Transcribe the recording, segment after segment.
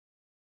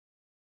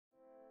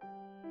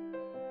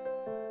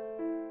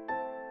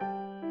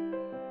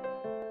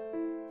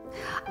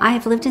I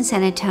have lived in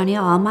San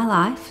Antonio all my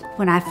life.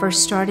 When I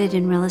first started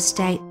in real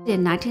estate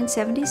in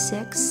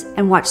 1976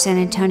 and watched San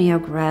Antonio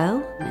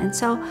grow, and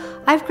so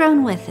I've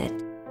grown with it.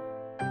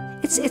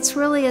 It's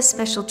really a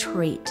special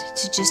treat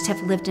to just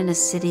have lived in a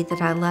city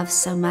that I love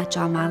so much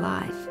all my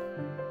life.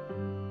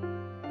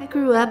 I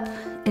grew up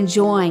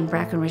enjoying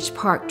Brackenridge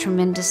Park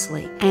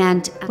tremendously,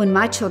 and when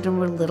my children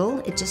were little,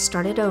 it just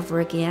started over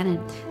again,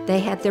 and they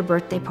had their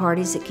birthday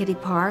parties at Kitty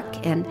Park,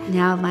 and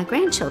now my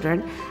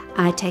grandchildren,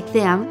 I take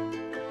them.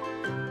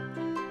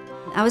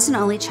 I was an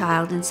only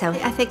child, and so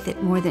I think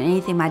that more than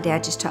anything, my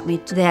dad just taught me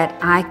that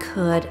I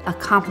could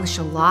accomplish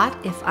a lot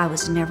if I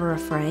was never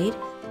afraid.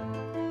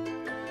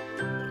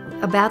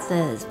 About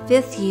the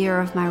 5th year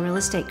of my real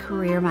estate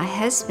career, my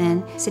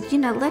husband said,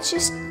 let's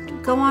just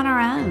go on our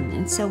own.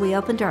 And so we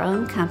opened our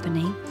own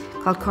company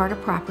called Carter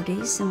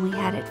Properties, and we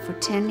had it for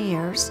 10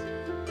 years.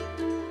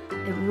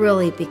 It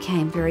really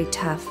became very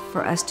tough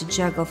for us to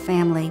juggle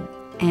family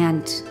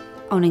and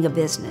owning a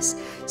business.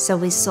 So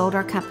we sold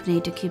our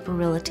company to Kuper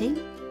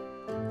Realty.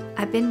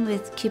 I've been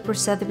with Kuper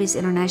Sotheby's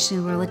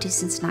International Realty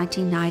since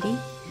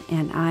 1990,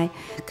 and I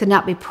could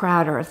not be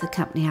prouder of the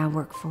company I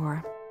work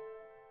for.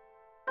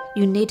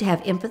 You need to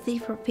have empathy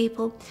for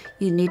people.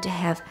 You need to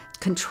have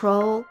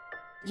control.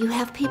 You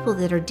have people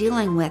that are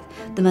dealing with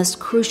the most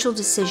crucial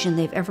decision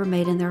they've ever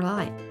made in their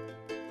life.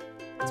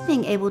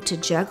 Being able to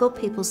juggle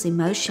people's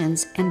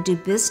emotions and do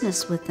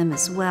business with them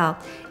as well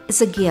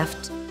is a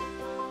gift.